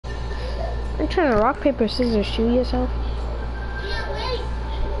I'm trying to rock, paper, scissors, shoot yourself. Yeah, wait.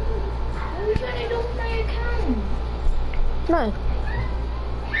 What are you trying to do with my account? No.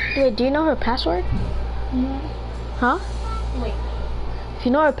 Wait, do you know her password? No. Huh? Wait. If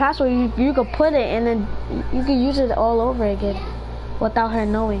you know her password, you could put it and then you could use it all over again without her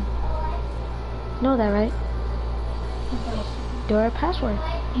knowing. You know that, right? Do her password.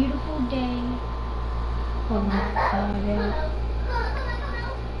 Beautiful day. Oh my god, yeah.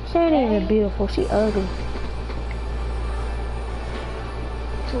 She ain't even beautiful, she ugly.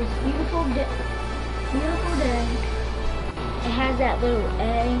 So it's beautiful day. Beautiful day. It has that little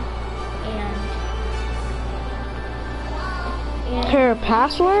A and Her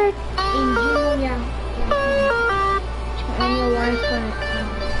password? in June, yeah. And your Wi-Fi.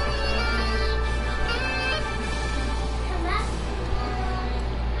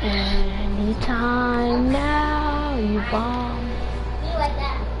 Anytime now, you bomb. You like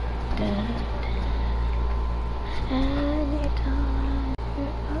that? Anytime.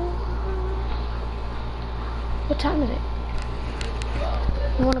 What time is it?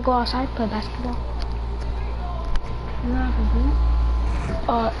 You wanna go outside play basketball? You have a hoop?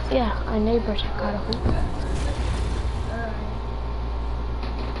 Yeah, our neighbors have got a hoop.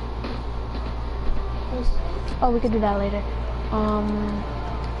 Oh, we could do that later.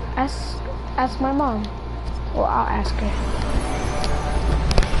 Ask my mom. Well, I'll ask her.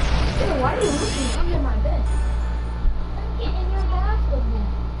 Dude, why are you looking under my bed? Get in your bathroom.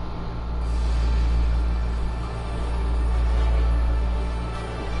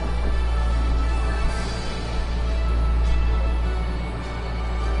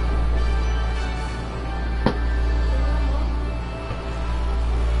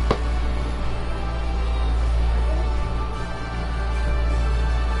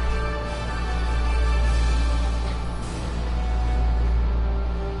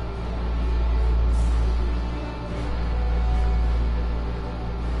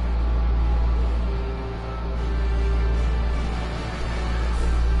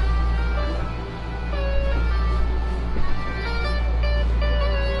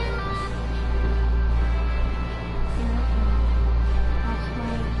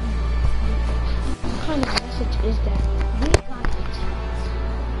 What kind of message is that? What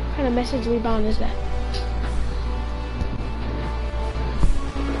kind of message rebound is that?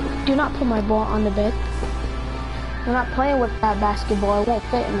 Do not put my ball on the bed. I'm not playing with that basketball. It won't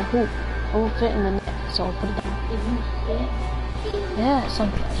fit in the hoop. It won't fit in the net. So I'll put it down. Yeah, it's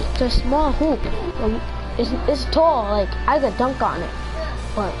a small hoop. It's tall. Like I could dunk on it,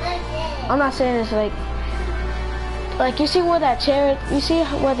 but I'm not saying it's like you see where that chair. You see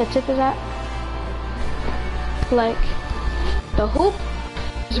where the tip is at? Like the hoop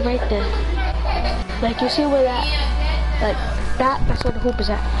is right there. Like you see where that, like that's where the hoop is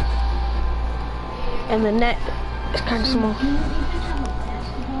at. And the net is kind of small.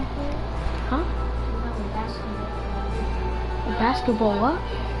 Huh? A basketball what?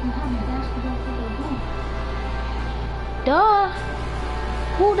 Duh.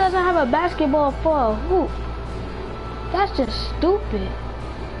 Who doesn't have a basketball for a hoop? That's just stupid.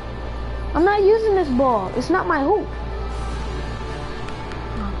 I'm not using this ball. It's not my hoop.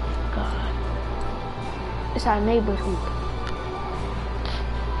 Oh my god. It's our neighbor's hoop.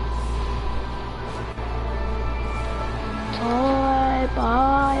 Toy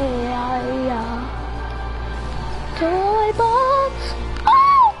boy, yeah, yeah. Toy box.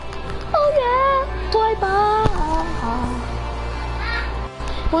 Oh! Oh yeah! Toy box.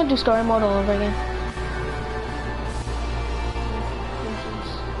 I want to do story mode all over again.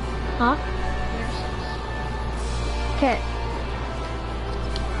 Huh? Can't.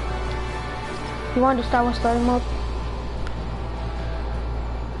 You want to start with story mode?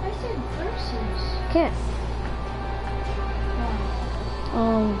 I said versus. Can't.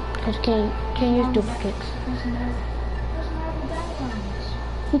 Cause can't use duplicates. Doesn't have the backgrounds.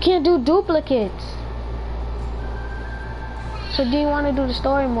 You can't do duplicates. So do you want to do the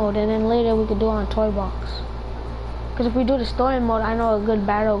story mode and then later we could do it on Toy Box? Because if we do the story mode, I know a good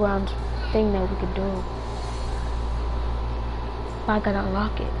battlegrounds thing that we could do. But I gotta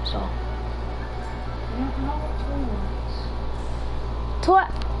unlock it, so. I don't know what toy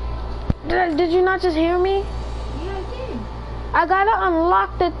was. Did you not just hear me? Yeah, I did. I gotta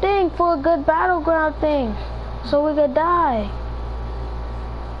unlock the thing for a good battleground thing, so we could die.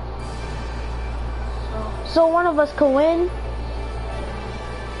 So one of us could win.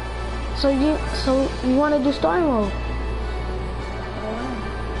 So you want to do story mode?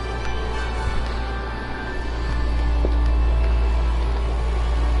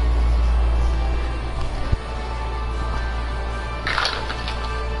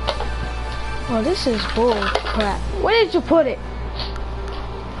 Oh, this is bull crap. Where did you put it?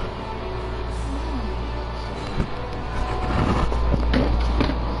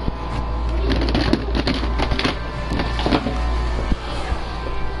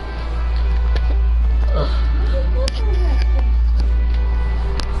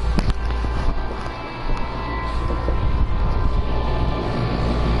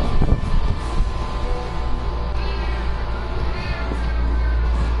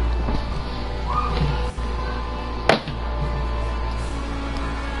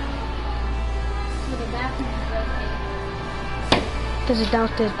 There's a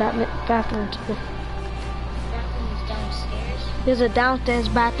downstairs bathroom too. Bathroom is downstairs. There's a downstairs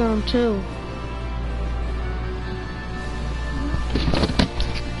bathroom too.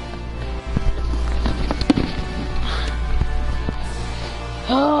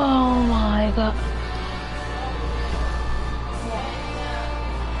 Oh my god.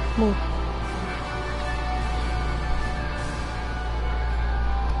 Move.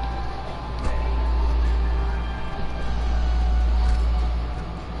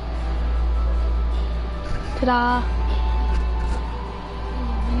 Ta-da!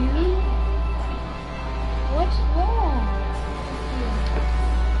 What's wrong?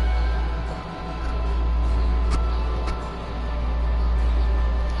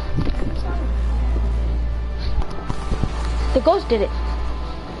 The ghost did it.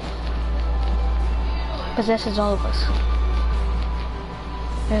 Possesses all of us.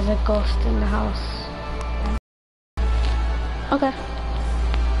 There's a ghost in the house. Okay.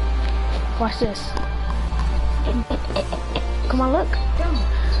 Watch this. Come on, look.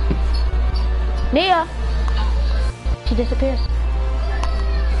 Nia! She disappears.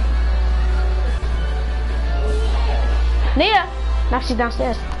 Nia! Now she's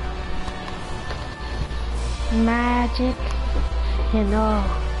downstairs. Magic. You know.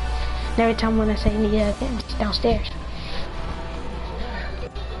 And every time when I say Nia again, she's downstairs.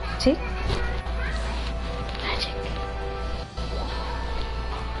 See? Magic.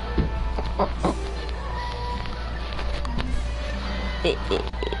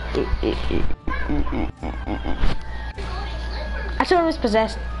 I told him it's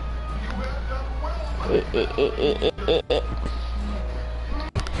possessed.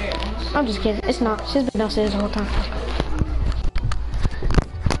 I'm just kidding. It's not. She's been downstairs the whole time.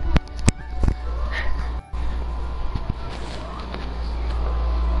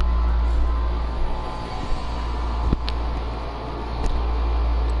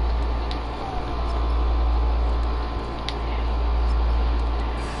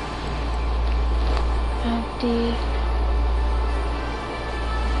 Empty.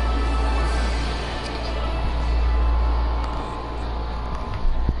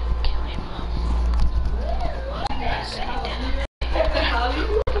 Kill him.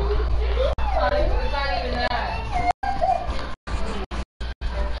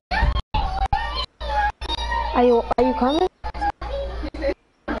 Are you coming?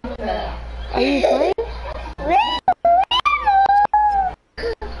 Are you playing?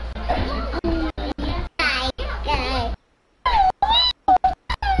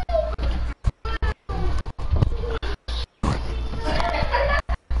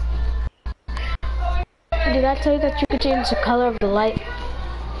 Did I tell you that you could change the color of the light?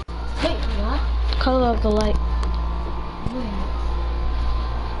 Wait, what? Color of the light.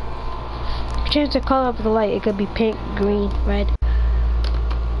 If you change the color of the light, it could be pink, green, red.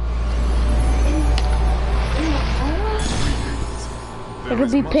 It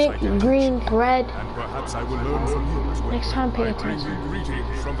could be pink, green, red. And perhaps I will learn from you as well. Next time, pay I bring attention. you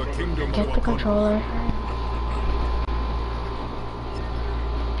greetings from the kingdoms Get of the Apollo. controller.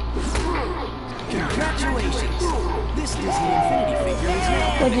 Congratulations! This Disney Infinity figure is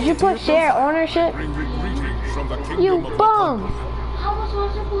now. Wait, did you put share ownership? Bring you greetings from the kingdom You of bum! Apollo. How was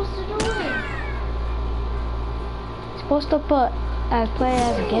I supposed to do it? Supposed to put as play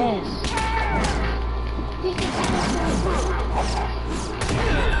as a guest.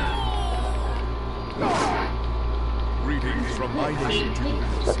 Greetings from my nation to you.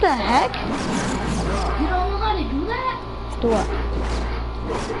 What the heck? You don't know how to do that? Do what?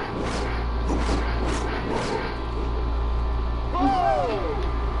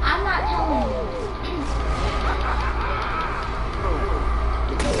 I'm not telling you.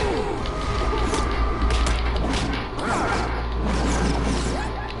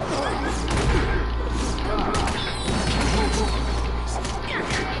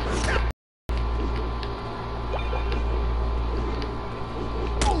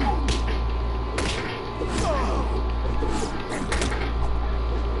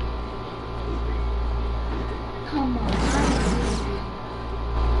 Come on.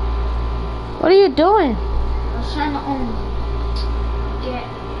 What are you doing? I was trying to get.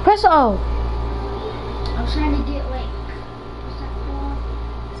 Press O. I was trying to get like. What's that called?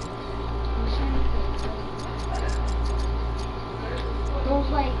 I was trying to get those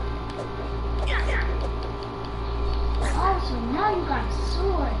like. Oh, so now you got a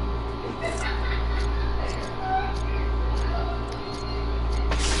sword.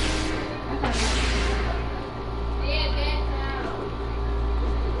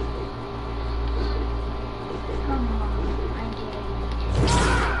 Come on, I get it.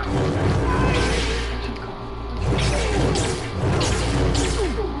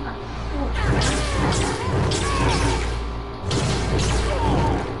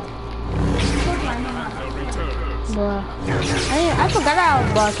 Bruh. I forgot I was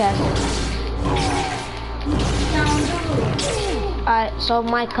broadcasting. Alright, so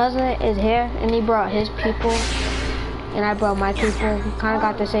my cousin is here and he brought his people and I brought my people. We kind of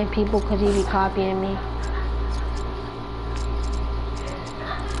got the same people because he be copying me.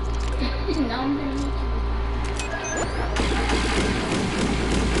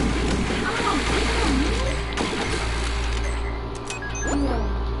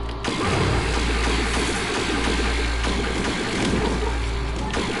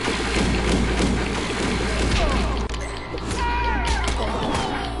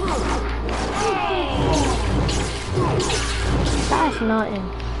 That's nothing.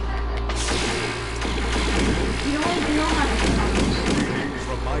 You don't even know how to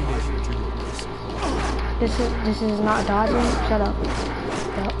From my nation to yours. This is not dodging. Shut up.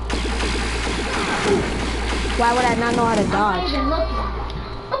 Yep. Why would I not know how to dodge?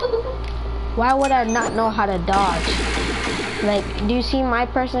 Why would I not know how to dodge? Like, do you see my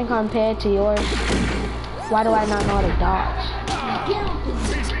person compared to yours? Why do I not know how to dodge?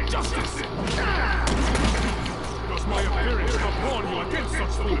 Justice! Does my appearance have warned you against such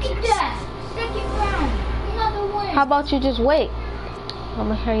foolishness? Second round. Another win. How about you just wait? I'm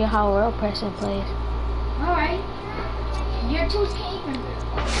gonna show you how a real person plays. Alright. You're too scared. Okay,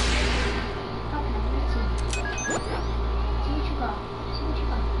 let's see. See what you got. See what you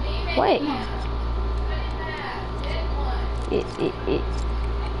got. Wait. Come on.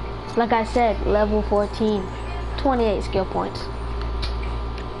 Like I said, level 14. 28 skill points.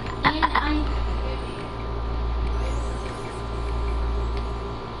 And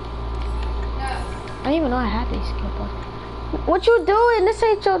I didn't even know I had these skill points. What you doing? This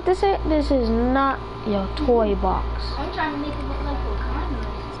is not your toy box. I'm trying to make it look like Wakanda.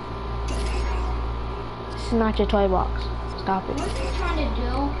 This is not your toy box. Stop it. What are you trying to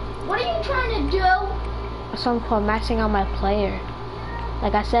do? What are you trying to do? Something called maxing out my player.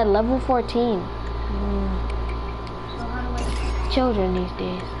 Like I said, level 14. So how do I... Children these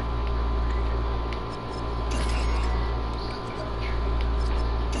days.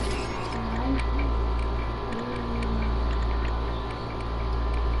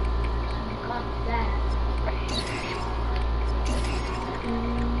 Got that.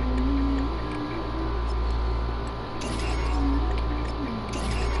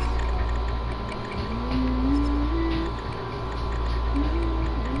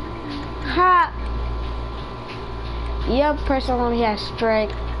 Ha! Your person only has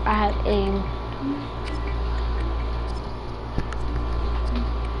strike. I have aim.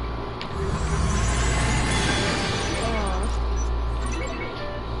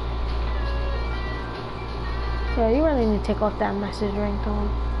 So you really need to take off that message ringtone.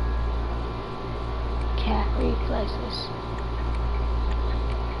 Cat reflexes.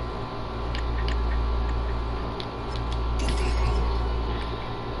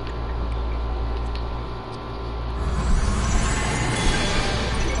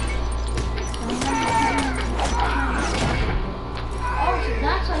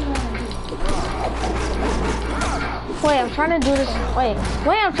 Wait, I'm trying to do this. Wait,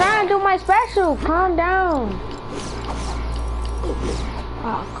 I'm trying to do my special. Calm down.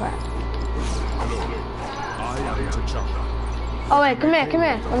 Oh, crap. I am T'Challa. Oh, wait, come here.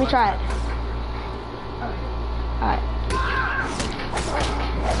 Let me try it. Alright.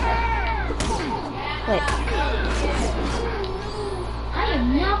 Wait. I am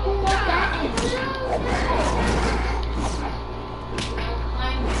not going what that is.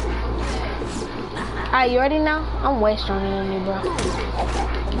 Alright, you ready now? I'm way stronger than you, bro.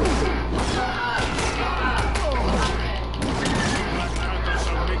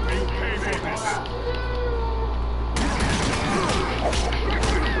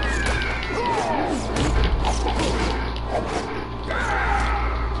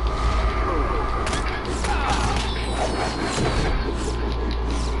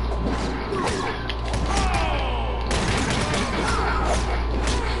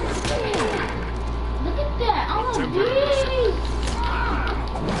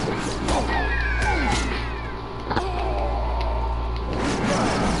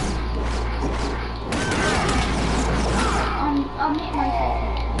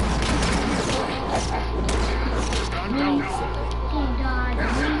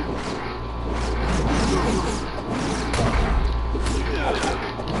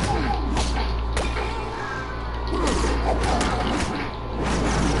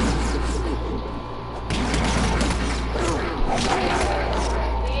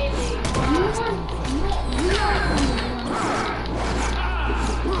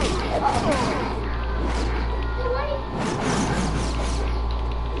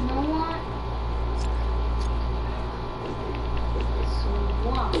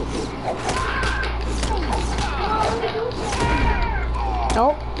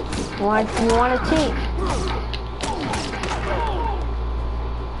 You want a team?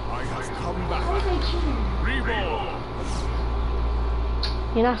 I have come back. Reborn.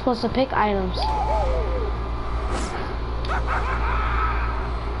 You're not supposed to pick items. I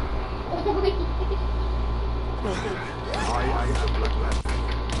am Black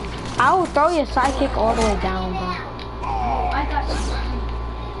Panther. I will throw your sidekick all the way down, bro. I got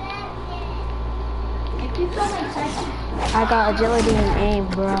if you feel like psychic, I got agility and aim,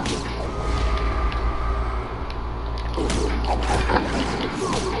 bro.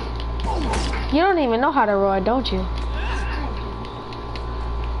 You don't even know how to roar, don't you?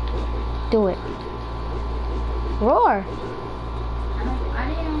 Do it. Roar. I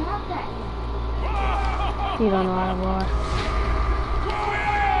didn't want that yet. You don't know how to roar.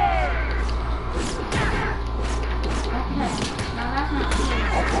 Okay, now that's not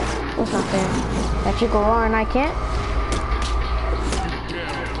fair. What's not fair? That you can roar and I can't?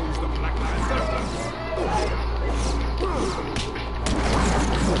 Dare oppose the Black Panther.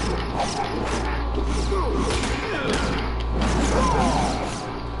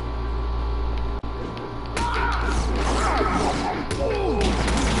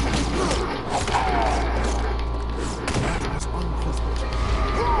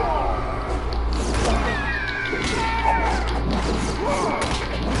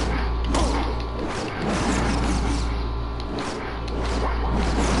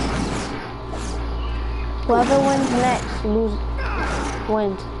 Whoever wins next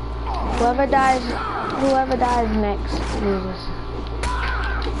wins. Whoever dies next loses.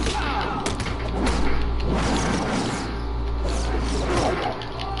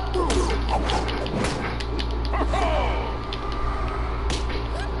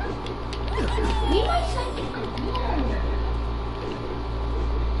 We might psychic.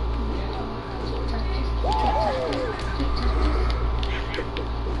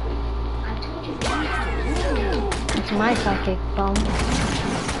 I told you. It's my psychic, bum.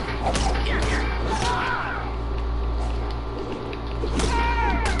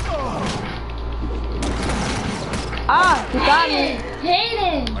 Ah, you got me.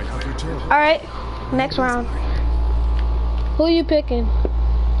 Hayden! I have returned. Alright, next round. Who are you picking?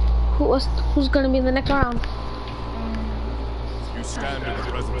 Who's gonna be in the next round? You stand in the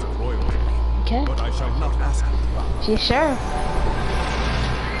presence of royalty, Okay. but I shall not ask you. You sure?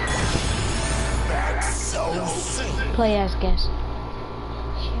 Play as guest.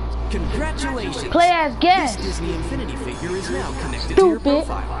 Congratulations. Play as This guest. Disney Infinity figure is now connected to your Stupid.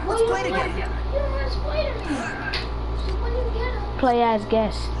 profile. Let's play together. You don't have Spider-Man. So when you get him, Play as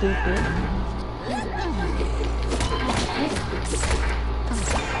guest, stupid. Yeah,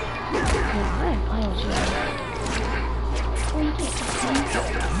 I ain't playing with you.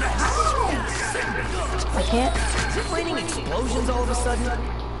 I can't. Is it raining explosions all of a sudden?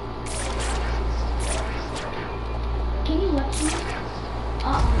 can you watch me?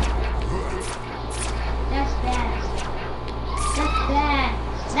 Uh-oh. That's bad. That's bad.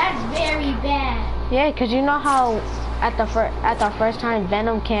 That's very bad. Yeah, cause you know how at the first time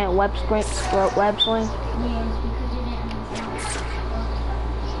Venom can't web swing. Yeah, it's because you didn't understand.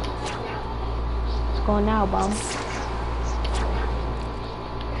 Let's go now, bum.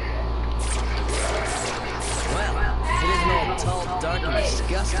 Well, it isn't all tall, dark, and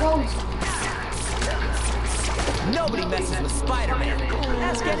disgusting. Nobody messes with Spider-Man.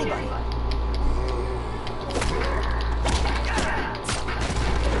 Ask anybody.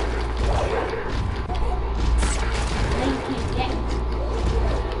 Now you can't get me.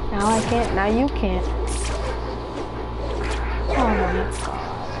 Now I can't. Now you can't. Oh my god.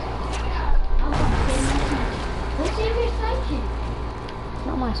 I'm gonna say nothing. What's your sidekick?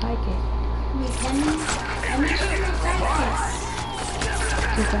 Not my psychic. Wait, let me check your sidekick.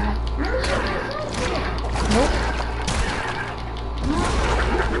 Too bad. Let me check your sidekick. Nope.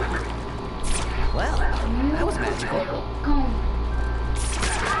 Well, that was magical. Come.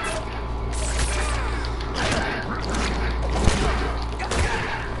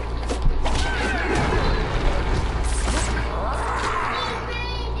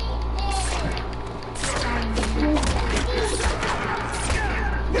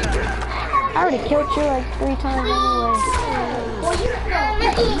 I already killed you like 3 times anyway. Well, you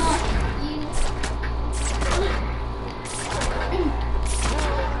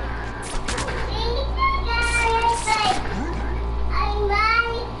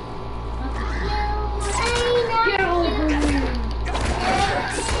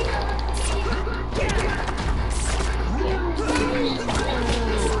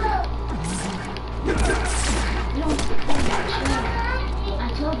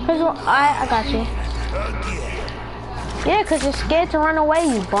I got you. Yeah, 'cause you're scared to run away,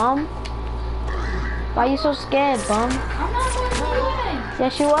 you bum. Why you so scared, bum? I'm not running away.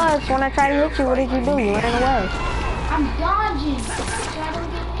 Yes, you was. When I tried to hit you, what did you do? You ran away. I'm dodging so I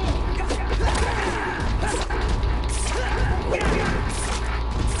don't get hit.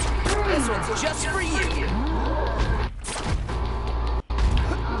 This one's just for you.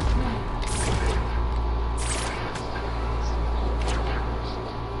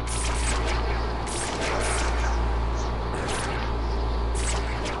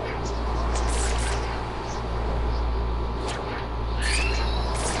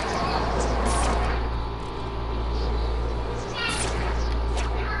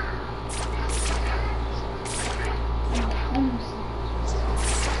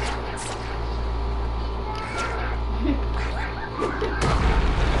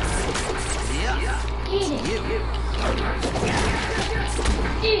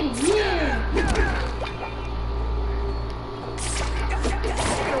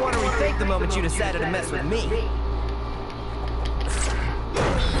 The moment you decided to mess with me.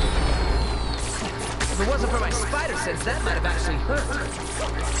 If it wasn't for my spider sense, that might have actually hurt.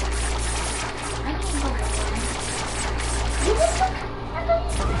 I can't go back. What the fuck? I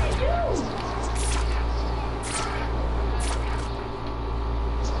thought you were gonna do.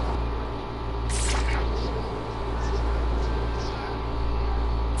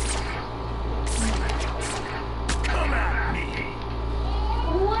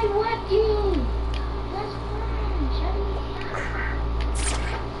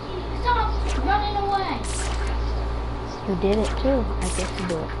 You did it too. I get to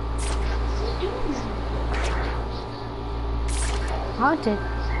do it. Haunted.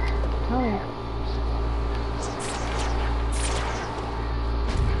 Tell you.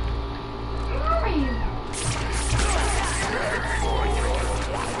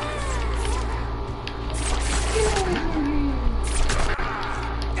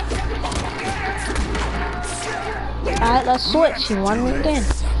 Alright, let's switch. You won me again.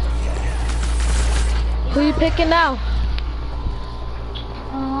 Who you picking now?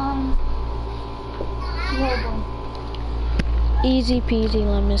 Robo. Easy peasy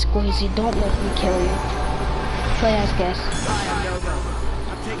lemon squeezy. Don't let me kill you. Play as guess.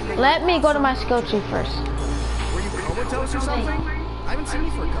 Let me go to my skill tree first. Were you comatose or something? I haven't seen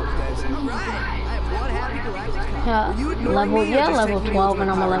you for a couple days. Alright, I have one happy galactic Level 12 and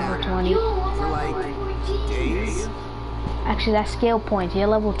I'm a level 20. For like days? Actually, that's skill points. You're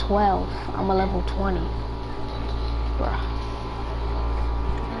level 12. I'm a level 20. Bruh.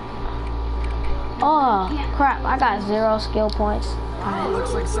 Oh, crap. I got 0 skill points.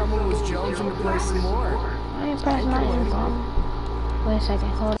 Looks like someone was jonesing to play some more. I ain't pressed nothing, bro. Wait a second.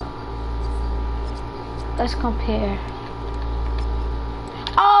 Hold on. Let's compare.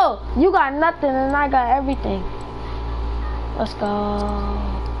 Oh! You got nothing and I got everything. Let's go. I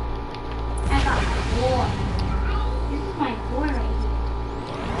got 4. This is my 4 right here.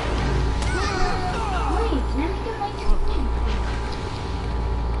 Wait, let me get my token.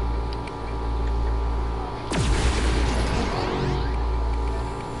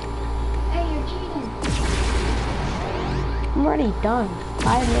 Hey, you're cheating. I'm already done.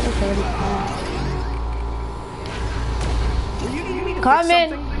 5 minutes already passed. Were you needing me to Come fix in.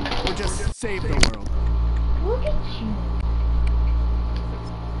 something? Or just save the world? Look at you.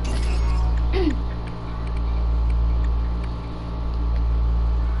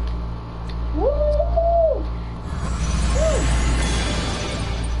 Woo!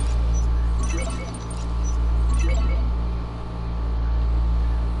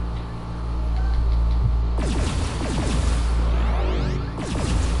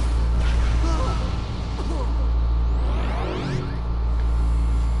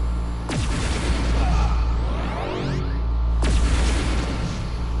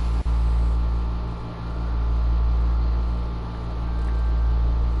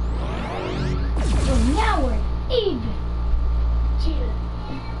 So now we're even. Cheater.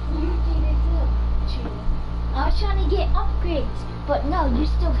 You cheated too. Cheater. I was trying to get upgrades, but no, you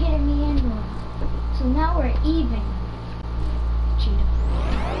still hitting me anyway. So now we're even. Cheater.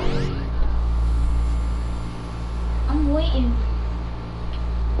 I'm waiting.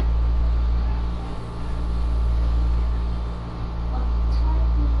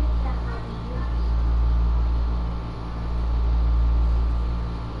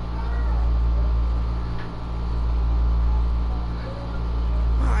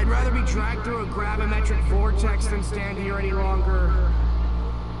 I'd rather be dragged through a gravimetric vortex than stand here any longer.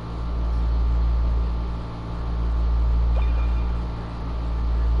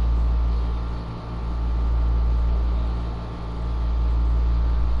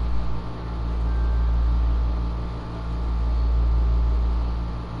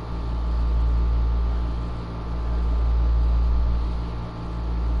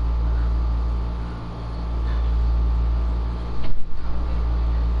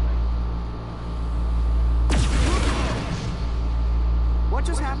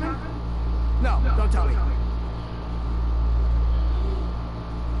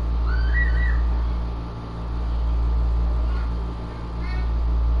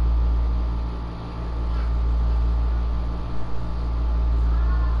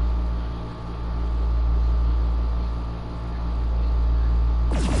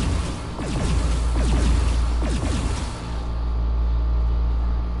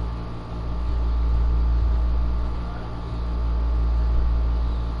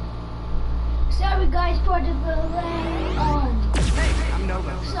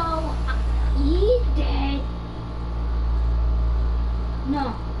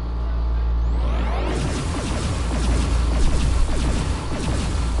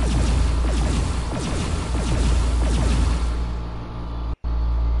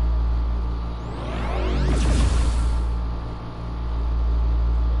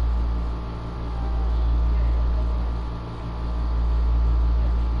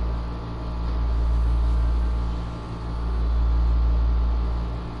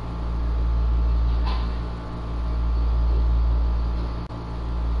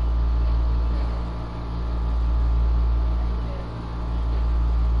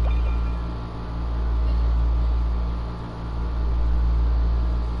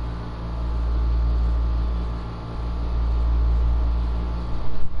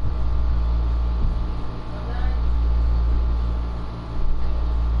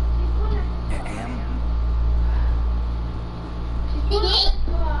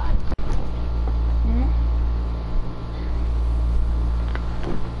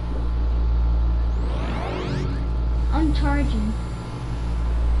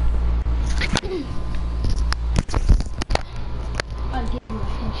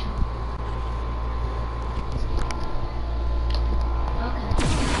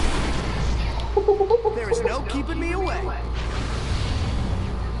 no keeping me away.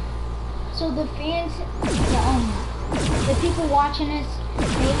 So the fans, the people watching us,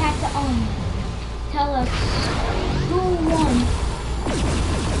 they have to tell us who won.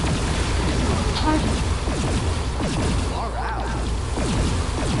 All right.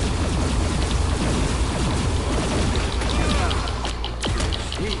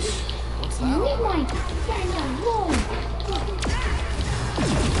 Sheesh. What's that? Leave my friend alone.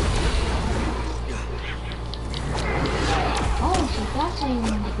 Oh, so that's how you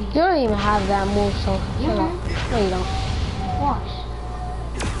want to be. You don't even have that move, so chill out. No, you don't. Watch.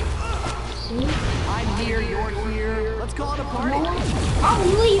 See? I'm here, you're here. Let's call it a party. No, I'm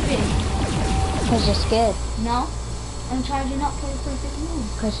leaving. Because you're scared. No, I'm charging up for the perfect move.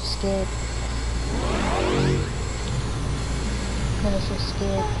 Because you're scared. Because you're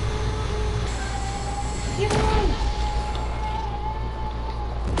scared. You're right.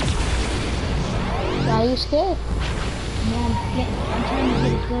 Why are you scared? No, I'm trying to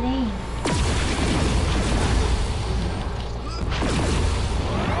get a good aim.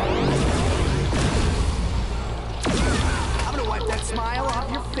 I'm gonna wipe that smile off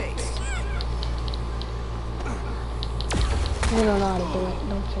your face. You don't know how to do it,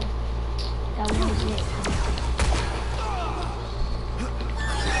 don't you? That was it.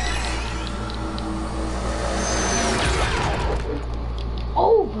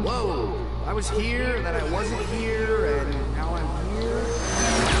 Over. Whoa. I was here, then I wasn't here, and now I'm here.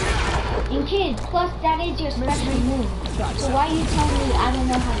 And kids, plus that is your special move. So why are you telling me I don't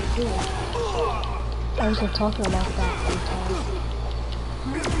know how to do it? I wasn't talking about that sometimes.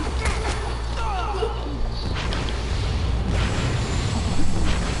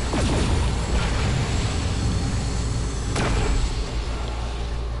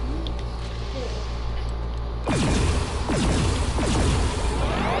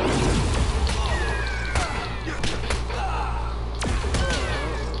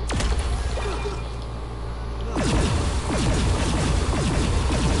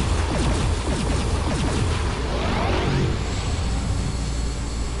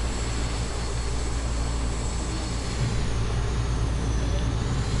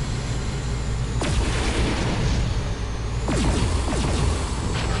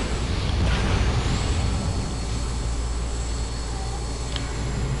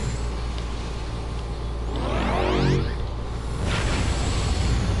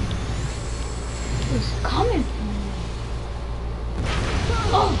 It's coming from me.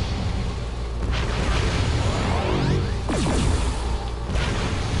 Oh!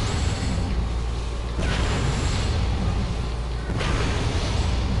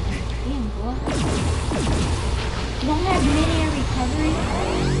 Damn, boy. You don't have mid-air recovery?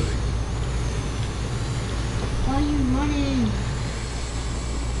 Why are you running?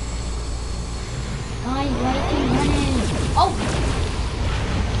 Guys, why are you running? Oh!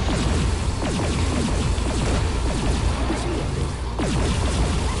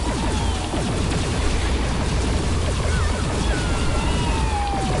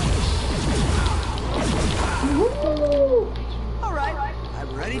 All right. I'm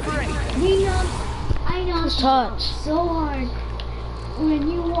ready for anything. I know Touch. so hard when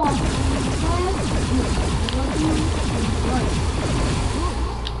you walk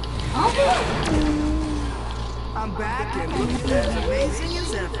I'm back and looking as amazing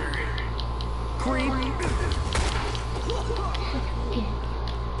as ever. Creep.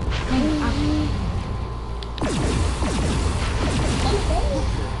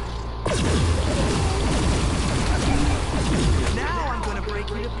 Now I'm gonna break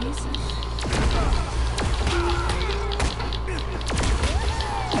you to pieces.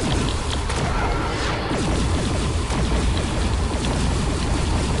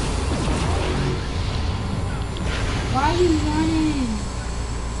 Why are you running?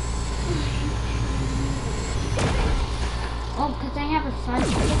 Oh, because I have a side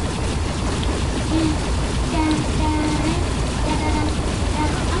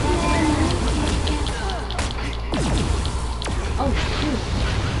Oh, shoot.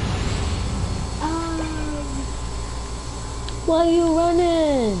 Why are you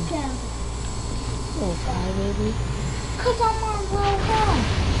running? Oh, bye, baby. Because I'm on low health.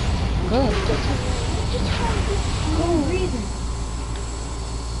 Good. No reason.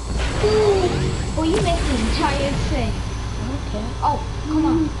 Ooh. Well, you make the entire thing. Okay. Oh, come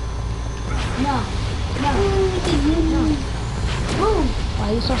on. No. No. No. Boom. Why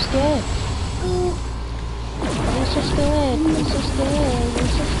are you so scared? Why are you so scared? You're so scared. You're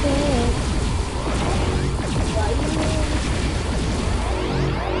so scared.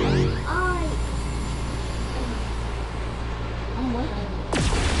 I'm waiting.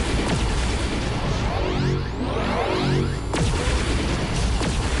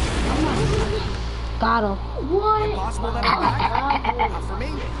 Got him. What? Impossible that I'm back? Not for me.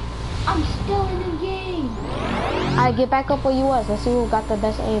 I'm still in the game. Alright, get back up where you was. Let's see who got the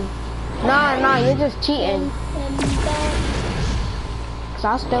best aim. Nah, you're just cheating. Cause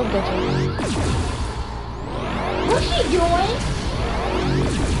I'll still get you. What's she doing?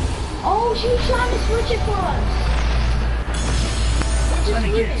 Oh, she's trying to switch it for us. Let me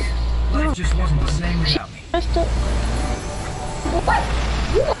guess. Life just wasn't the same without me. What?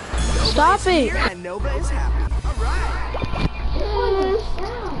 Stop it. Here and Nova is happy. All right.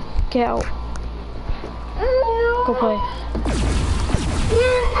 Get out. Go play.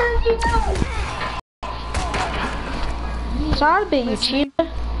 Sorry, bit you cheater.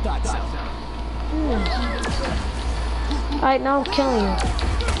 Thought so. Alright, now I'm killing you.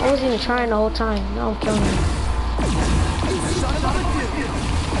 I wasn't even trying the whole time. Now I'm killing you. Son of a dude.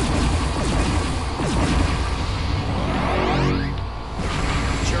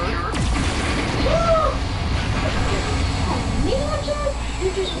 Jerk. Me, I'm sorry. You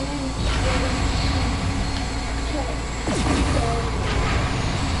just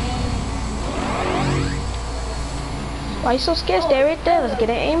Why are you so scared? Stay right there. Let's get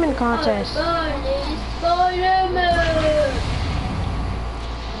an aiming contest.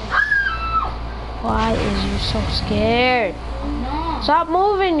 Why is you so scared? No. Stop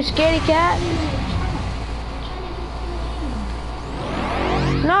moving, you scaredy cat.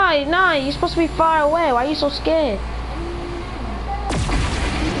 No, you're supposed to be far away. Why are you so scared?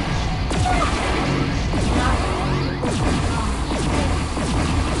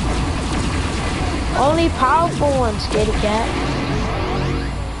 Only powerful ones, scaredy cat.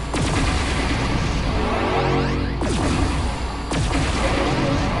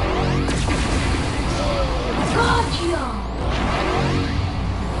 Gotcha.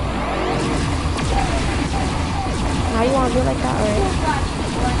 Now you wanna do it like that, right?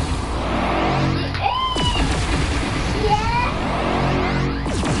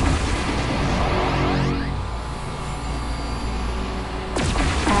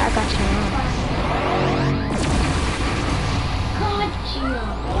 I got you now.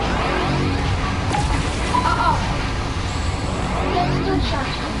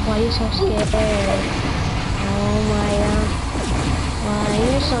 Why are you so scared? Oh my god. Why are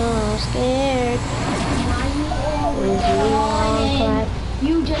you so scared? Is you on crack?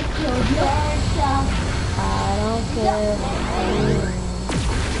 You just killed yourself. I don't care.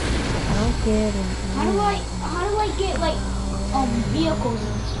 I don't care. How do I get like vehicles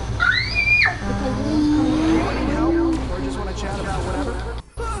and stuff? Because this is coming. Anyone need help? Or just want to chat about whatever?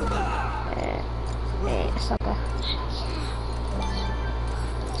 Sucker.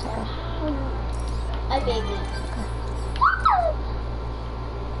 A baby.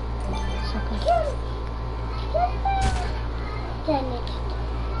 Sucker.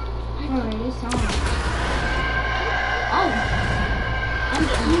 Alright, this song. Oh. I'm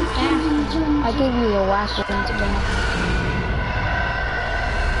getting fast. I gave you the last one today.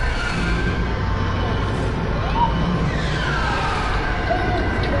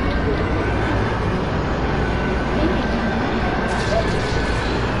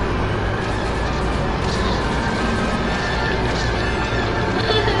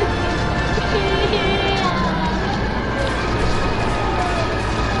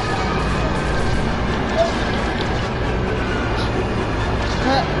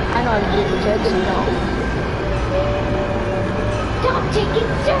 I know how to do the kids, you know. Stop taking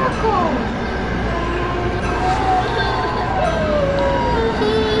circles!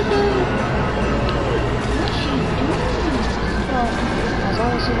 As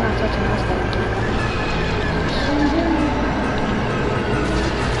long as she's not touching my stuff.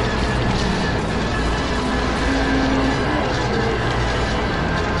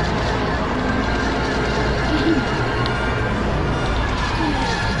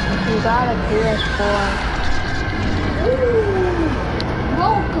 You got a PS4.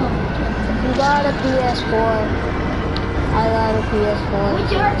 Welcome. You got a PS4. I got a PS4. Wait,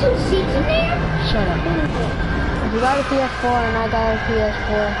 there are 2 seats in there? Shut up. You got a PS4 and I got a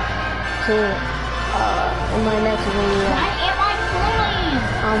PS4 too. In my next video, Why am I playing?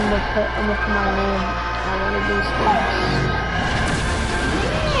 I'm gonna put my name on one of these things.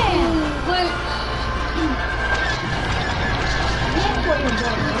 Yeah. Wait. Yeah, for your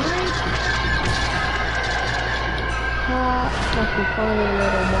boy, right? Must be funny,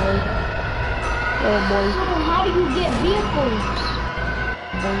 little boy. Little boy. So how do you get vehicles?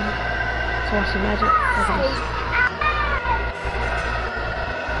 Boy. So what's the magic? Okay.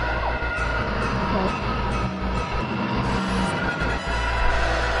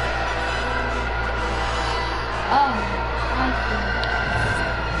 Oh, I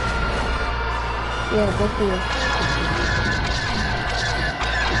see. Yeah, good for you.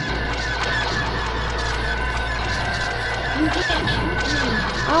 You can't shoot me.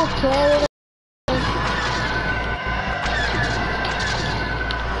 I don't care.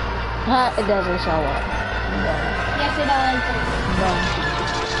 It doesn't show up. Yes, it does. Bum.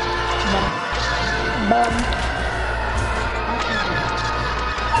 Bum.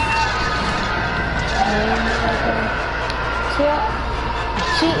 See,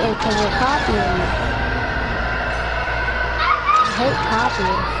 cheating because you're copying me. I hate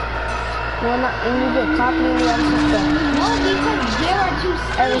copiers. Well, not, and you get copying me ever since No, because there are two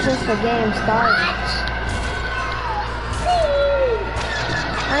ever since the game started.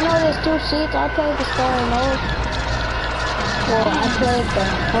 I know there's 2 seats. I played the story mode. Well, I played the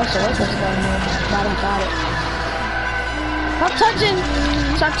Force Awakens story mode, but I don't got it. Stop touching!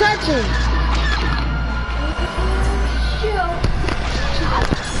 Stop touching!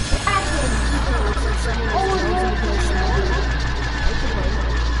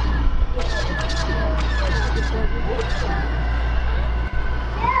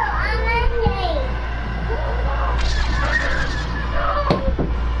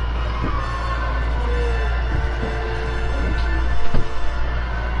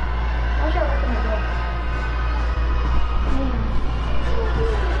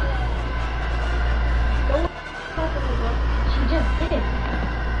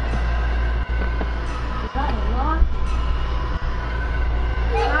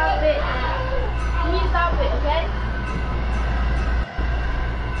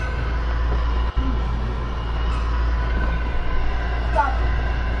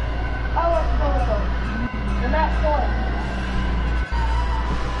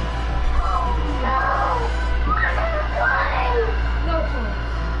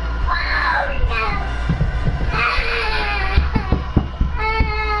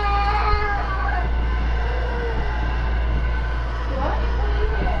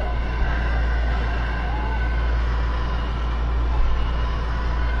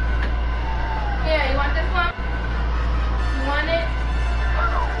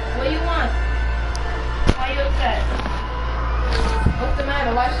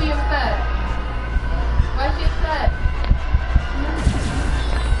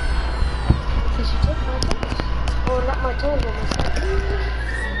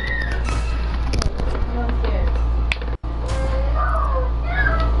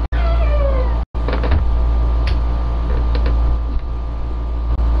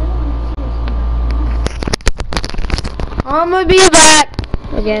 I'm gonna be back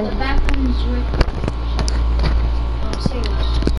again. The back one is right